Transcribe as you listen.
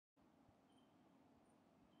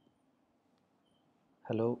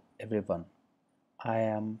Hello everyone, I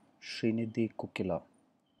am Srinidhi Kukila.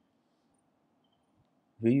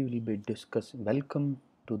 We will be discussing. Welcome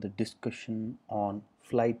to the discussion on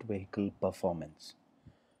flight vehicle performance.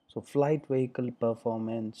 So, flight vehicle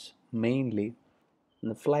performance mainly in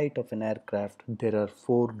the flight of an aircraft, there are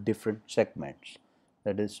four different segments,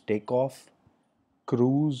 that is, takeoff,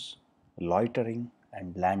 cruise, loitering,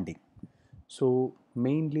 and landing. So,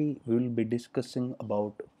 mainly we will be discussing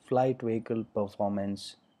about flight vehicle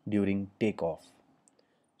performance during takeoff.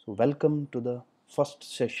 So, welcome to the first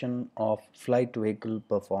session of flight vehicle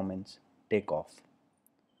performance takeoff.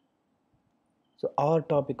 So, our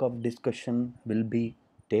topic of discussion will be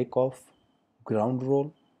takeoff, ground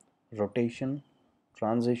roll, rotation,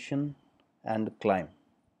 transition, and climb.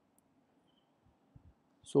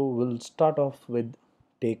 So, we'll start off with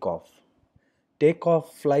takeoff.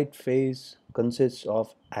 Takeoff flight phase consists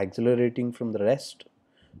of accelerating from the rest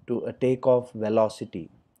to a takeoff velocity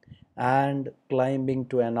and climbing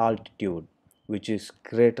to an altitude which is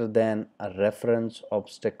greater than a reference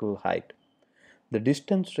obstacle height. The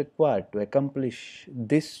distance required to accomplish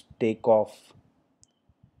this takeoff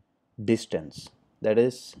distance, that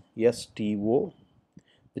is STO.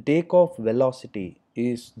 The takeoff velocity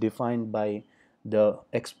is defined by the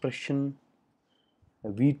expression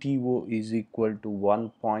VTO is equal to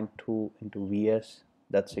 1.2 into Vs,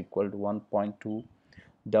 that's equal to 1.2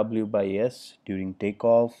 W by S during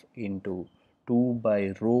takeoff into 2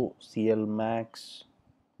 by rho CL max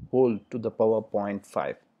whole to the power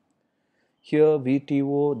 0.5. Here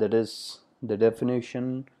VTO, that is the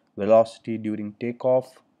definition, velocity during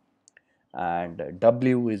takeoff, and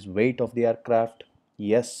W is weight of the aircraft,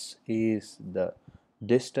 S is the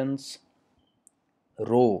distance,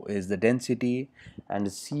 rho is the density,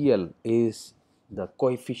 and CL is the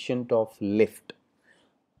coefficient of lift.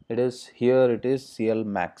 It is CL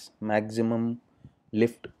max, maximum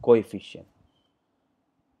lift coefficient.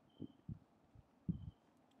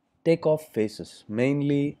 Takeoff phases,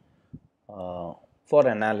 mainly for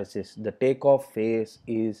analysis, the takeoff phase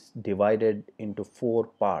is divided into four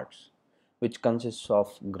parts, which consists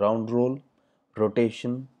of ground roll,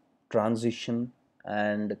 rotation, transition,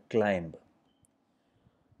 and climb.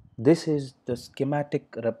 This is the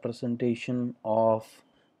schematic representation of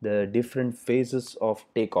the different phases of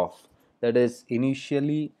takeoff. That is,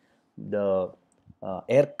 initially the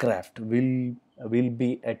aircraft will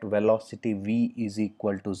be at velocity v is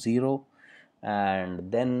equal to 0,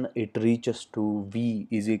 and then it reaches to v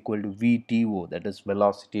is equal to VTO, that is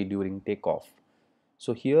velocity during takeoff.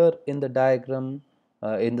 So here in the diagram,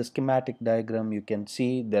 in the schematic diagram, you can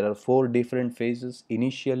see there are four different phases.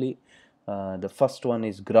 Initially, the first one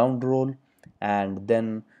is ground roll, and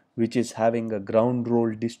then which is having a ground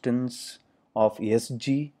roll distance of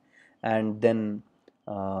SG, and then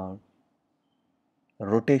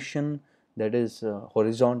rotation, that is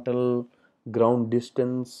horizontal ground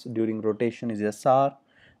distance during rotation is SR,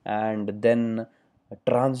 and then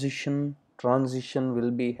transition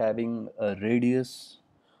will be having a radius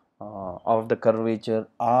of the curvature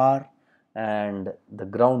R, and the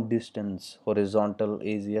ground distance horizontal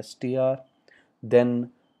is STR.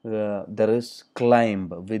 Then there is climb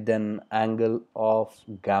with an angle of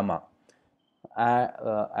gamma,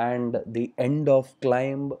 and the end of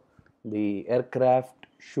climb, the aircraft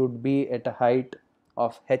should be at a height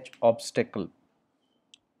of H obstacle.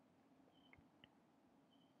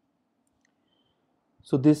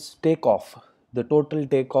 So this takeoff, the total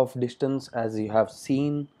takeoff distance, as you have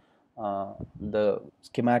seen the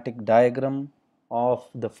schematic diagram of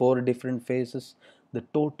the four different phases, the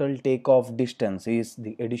total takeoff distance is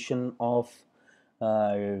the addition of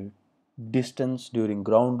uh, distance during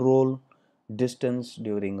ground roll, distance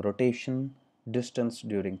during rotation, distance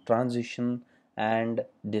during transition, and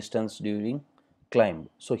distance during climb.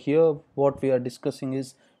 So here what we are discussing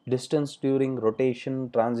is distance during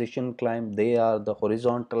rotation, transition, climb. They are the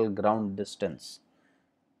horizontal ground distance.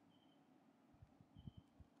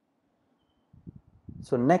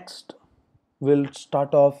 So next we'll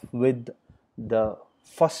start off with the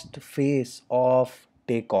first phase of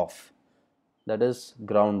takeoff, that is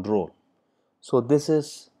ground roll. So this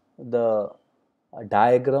is the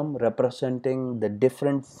diagram representing the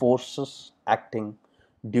different forces acting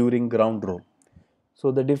during ground roll.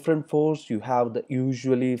 So the different force, you have the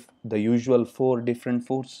usual four different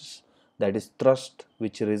forces, that is thrust,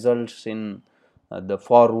 which results in the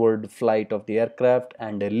forward flight of the aircraft,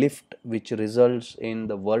 and a lift, which results in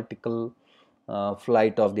the vertical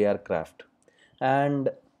flight of the aircraft, and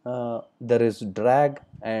there is drag,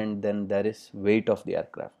 and then there is weight of the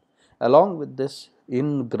aircraft. Along with this,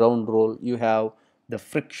 in ground roll you have the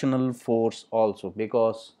frictional force also,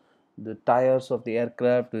 because the tires of the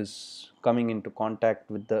aircraft is coming into contact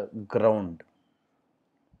with the ground.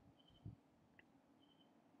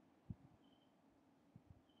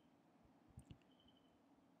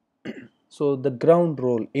 So in the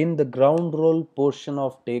ground roll portion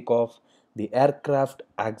of takeoff, the aircraft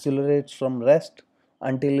accelerates from rest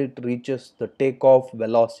until it reaches the takeoff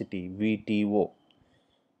velocity VTO.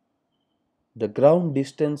 The ground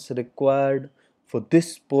distance required for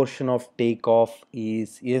this portion of takeoff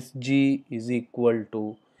is Sg is equal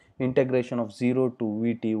to integration of 0 to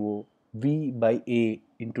VTO V by A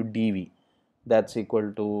into dV. That's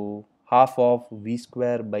equal to half of V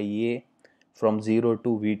square by A from 0 to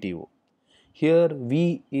VTO. Here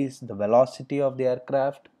V is the velocity of the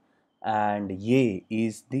aircraft and A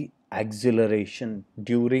is the acceleration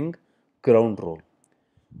during ground roll.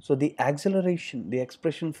 So the acceleration, the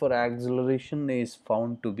expression for acceleration is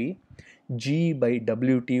found to be G by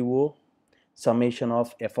WTO summation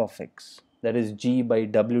of f of x. That is G by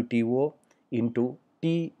WTO into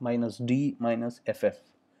T minus D minus FF.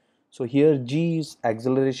 So here G is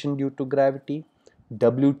acceleration due to gravity,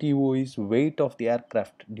 WTO is weight of the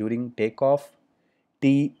aircraft during takeoff,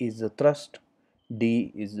 T is the thrust,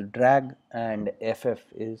 D is the drag, and FF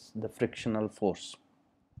is the frictional force.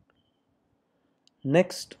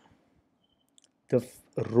 Next, the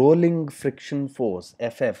rolling friction force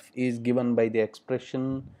FF is given by the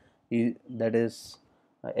expression that is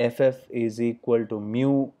FF is equal to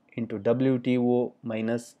mu into WTO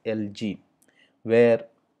minus LG, where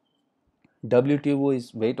WTO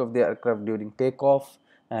is weight of the aircraft during takeoff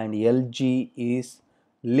and LG is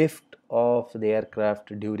lift of the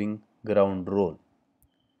aircraft during ground roll.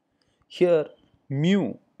 Here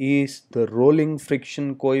mu is the rolling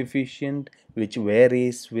friction coefficient which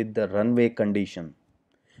varies with the runway condition.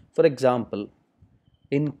 For example,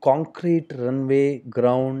 in concrete runway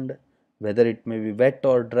ground, whether it may be wet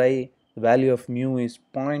or dry, the value of mu is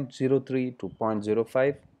 0.03 to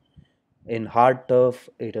 0.05. In hard turf,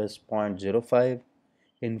 it is 0.05.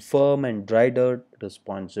 In firm and dry dirt, it is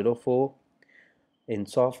 0.04. In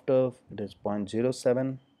soft turf, it is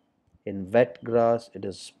 0.07. In wet grass, it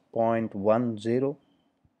is 0.10.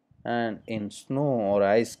 And in snow or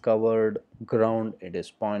ice covered ground, it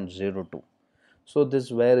is 0.02. So this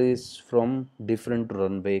varies from different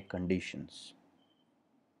runway conditions.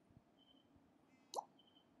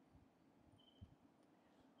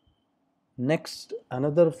 Next,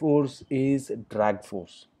 another force is drag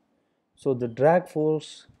force. So the drag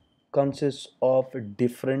force consists of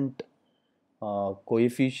different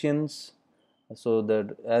coefficients. So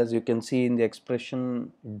that, as you can see in the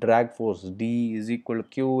expression, drag force D is equal to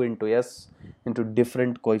Q into S into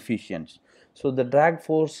different coefficients. So the drag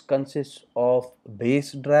force consists of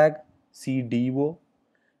base drag CDO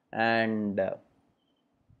and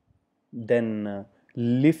then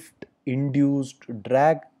lift induced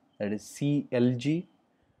drag, that is CLG,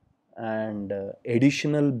 and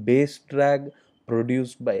additional base drag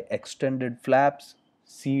produced by extended flaps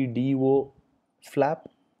CDO flap,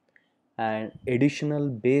 and additional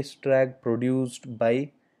base drag produced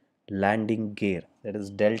by landing gear, that is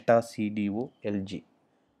delta CDO LG,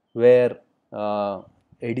 where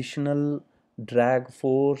additional drag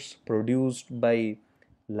force produced by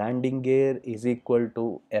landing gear is equal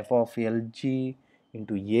to F of LG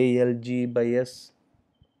into ALG by S,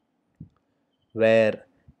 where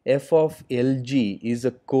F of LG is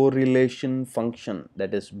a correlation function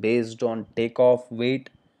that is based on takeoff weight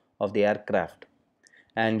of the aircraft,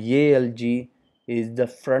 and ALG is the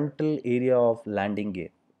frontal area of landing gear,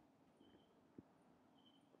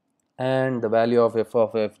 and the value of f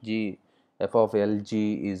of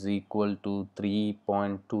LG is equal to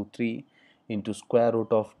 3.23 into square root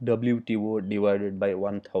of WTO divided by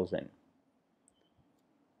 1000.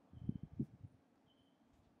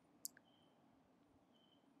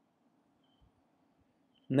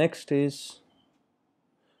 Next is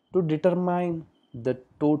to determine the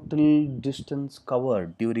total distance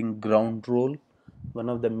covered during ground roll. One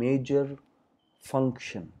of the major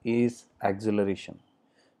function is acceleration.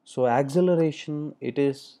 So acceleration, it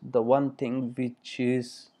is the one thing which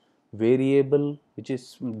is variable, which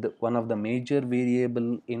is one of the major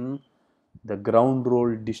variable in the ground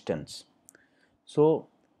roll distance. So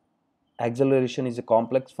acceleration is a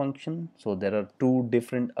complex function, so there are two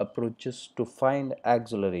different approaches to find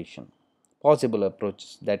acceleration, possible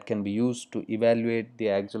approaches that can be used to evaluate the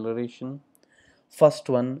acceleration. First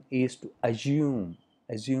one is to assume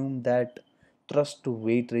that thrust to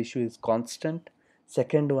weight ratio is constant.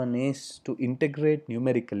 Second one is to integrate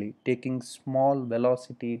numerically, taking small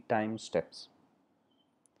velocity time steps.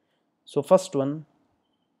 So first one,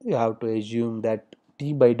 you have to assume that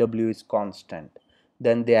T by W is constant.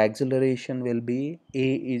 then the acceleration will be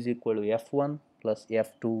A is equal to F1 plus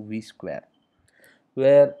F2 V square,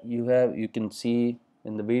 where you can see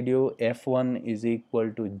in the video F1 is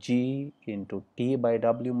equal to G into T by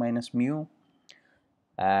W minus mu,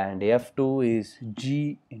 and F2 is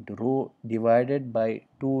G into rho divided by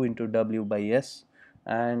 2 into W by S,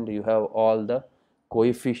 and you have all the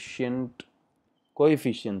coefficients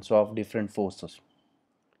of different forces.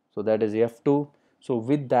 So that is F2. So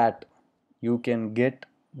with that you can get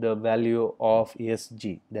the value of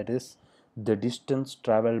SG, that is the distance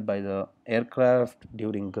traveled by the aircraft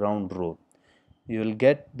during ground roll. You will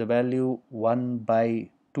get the value 1 by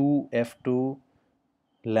 2 F2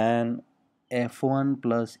 ln F1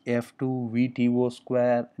 plus F2 VTO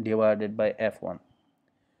square divided by F1.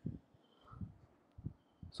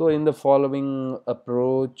 So in the following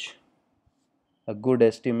approach, a good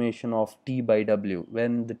estimation of T by W,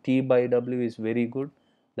 when the T by W is very good,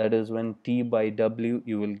 that is when T by W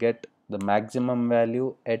you will get the maximum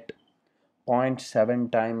value at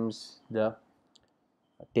 0.7 times the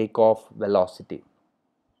takeoff velocity.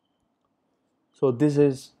 So this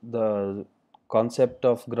is the concept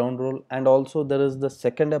of ground roll, and also there is the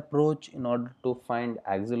second approach in order to find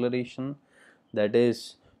acceleration, that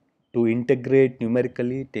is to integrate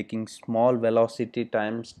numerically taking small velocity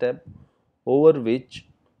time step over which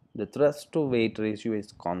the thrust to weight ratio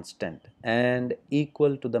is constant and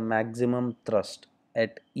equal to the maximum thrust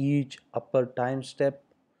at each upper time step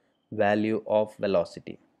value of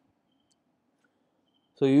velocity.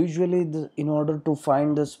 So usually in order to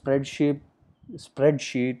find the spreadsheet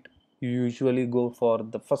you usually go for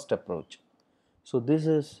the first approach. So this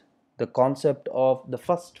is the concept of the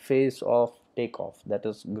first phase of takeoff, that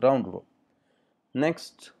is ground roll.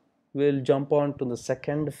 Next we'll jump on to the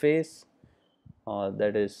second phase,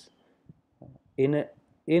 that is in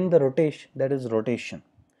in the rotation, that is rotation.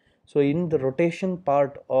 So in the rotation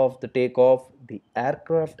part of the takeoff, the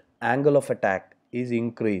aircraft angle of attack is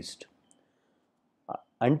increased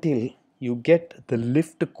until you get the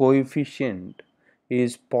lift coefficient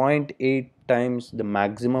is 0.8 times the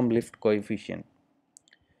maximum lift coefficient.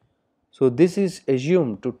 So this is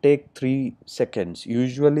assumed to take 3 seconds.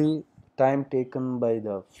 Usually time taken by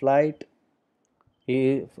the flight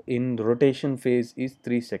in rotation phase is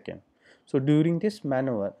 3 seconds. So during this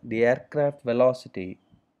maneuver the aircraft velocity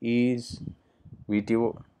is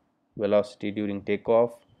VTO, velocity during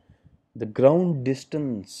takeoff. The ground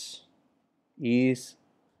distance is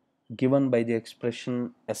given by the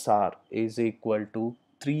expression SR is equal to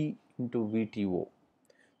 3 into VTO,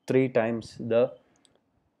 3 times the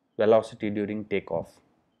velocity during takeoff.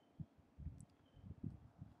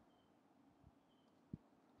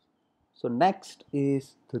 So next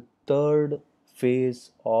is the third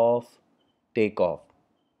phase of takeoff,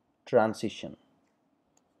 transition.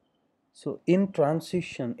 So in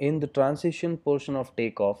the transition portion of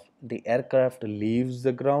takeoff, the aircraft leaves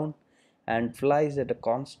the ground and flies at a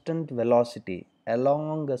constant velocity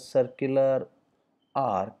along a circular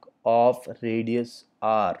arc of radius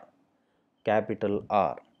r, capital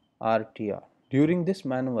R, RTR. During this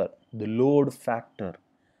maneuver, the load factor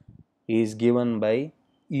is given by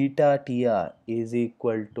eta TR is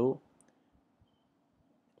equal to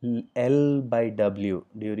L by W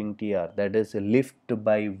during TR, that is lift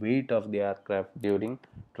by weight of the aircraft during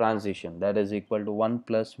transition, that is equal to 1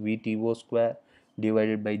 plus VTO square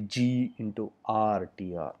divided by G into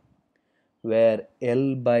RTR, where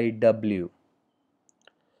L by W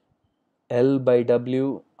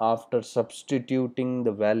after substituting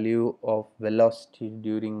the value of velocity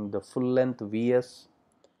during the full length Vs,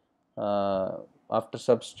 after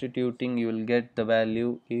substituting you will get the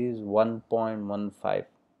value is 1.15.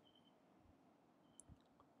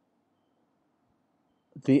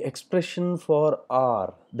 The expression for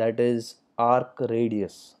R, that is arc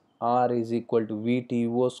radius, R is equal to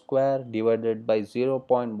VTO square divided by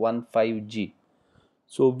 0.15 G.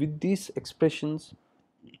 So with these expressions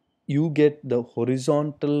you get the covered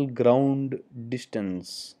horizontal ground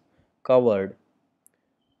distance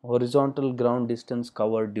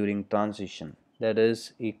covered during transition, that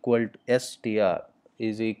is equal to STR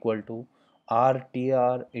is equal to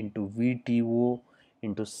RTR into VTO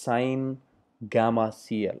into sine gamma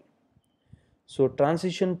CL. So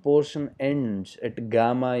transition portion ends at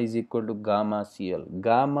gamma is equal to gamma CL.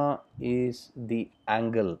 Gamma is the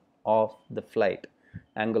angle of the flight,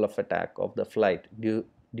 angle of attack of the flight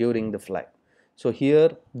during the flight. So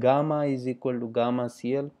here gamma is equal to gamma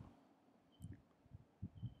CL,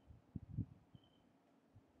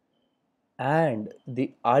 and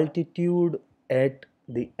the altitude at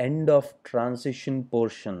the end of transition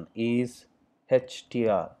portion is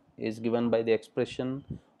HTR is given by the expression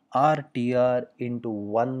RTR into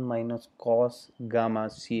 1 minus cos gamma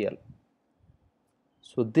CL.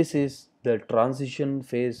 So this is the transition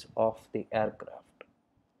phase of the aircraft.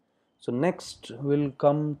 So next we'll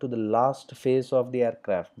come to the last phase of the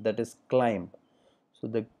aircraft, that is climb. So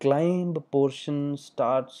the climb portion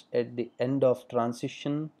starts at the end of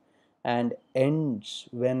transition and ends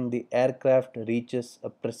when the aircraft reaches a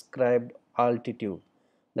prescribed altitude,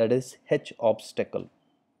 that is H obstacle.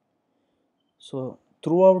 So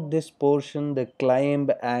throughout this portion the climb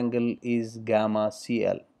angle is gamma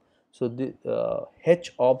CL. So the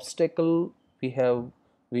H obstacle, we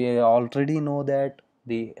already know that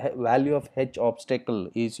the value of H obstacle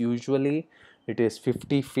is usually it is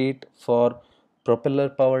 50 feet for propeller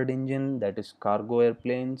powered engine, that is cargo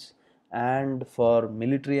airplanes, and for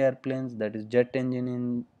military airplanes, that is jet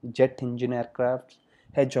engine aircraft,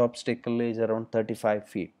 H obstacle is around 35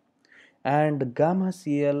 feet. And gamma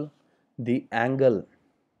CL, the angle,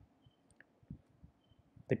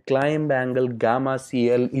 the climb angle gamma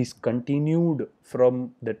CL is continued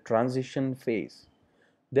from the transition phase.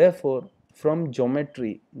 Therefore, from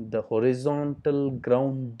geometry, the horizontal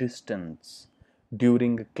ground distance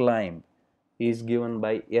during climb is given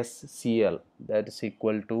by SCL, that is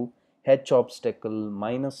equal to H obstacle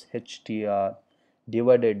minus HTR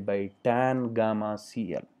divided by tan gamma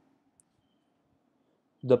CL.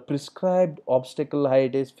 The prescribed obstacle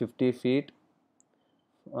height is 50 feet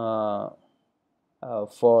uh,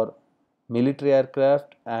 for military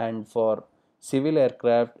aircraft, and for civil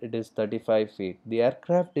aircraft it is 35 feet. The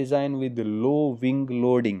aircraft designed with low wing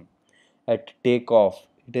loading at takeoff,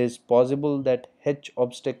 it is possible that H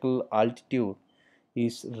obstacle altitude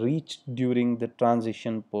is reached during the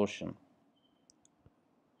transition portion.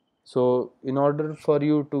 So in order for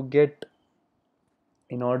you to get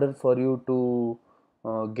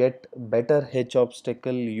better H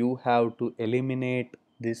obstacle, you have to eliminate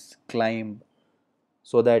this climb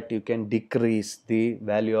so that you can decrease the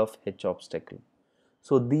value of H obstacle.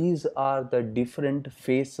 So these are the different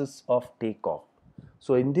phases of takeoff.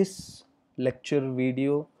 So in this lecture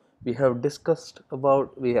video we have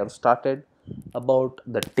started about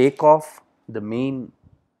the takeoff, the main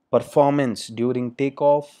performance during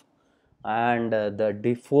takeoff, and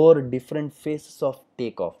the four different phases of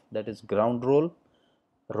takeoff, that is ground roll,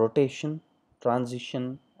 rotation,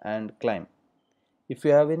 transition, and climb. If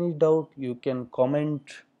you have any doubt, you can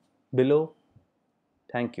comment below.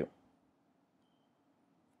 Thank you.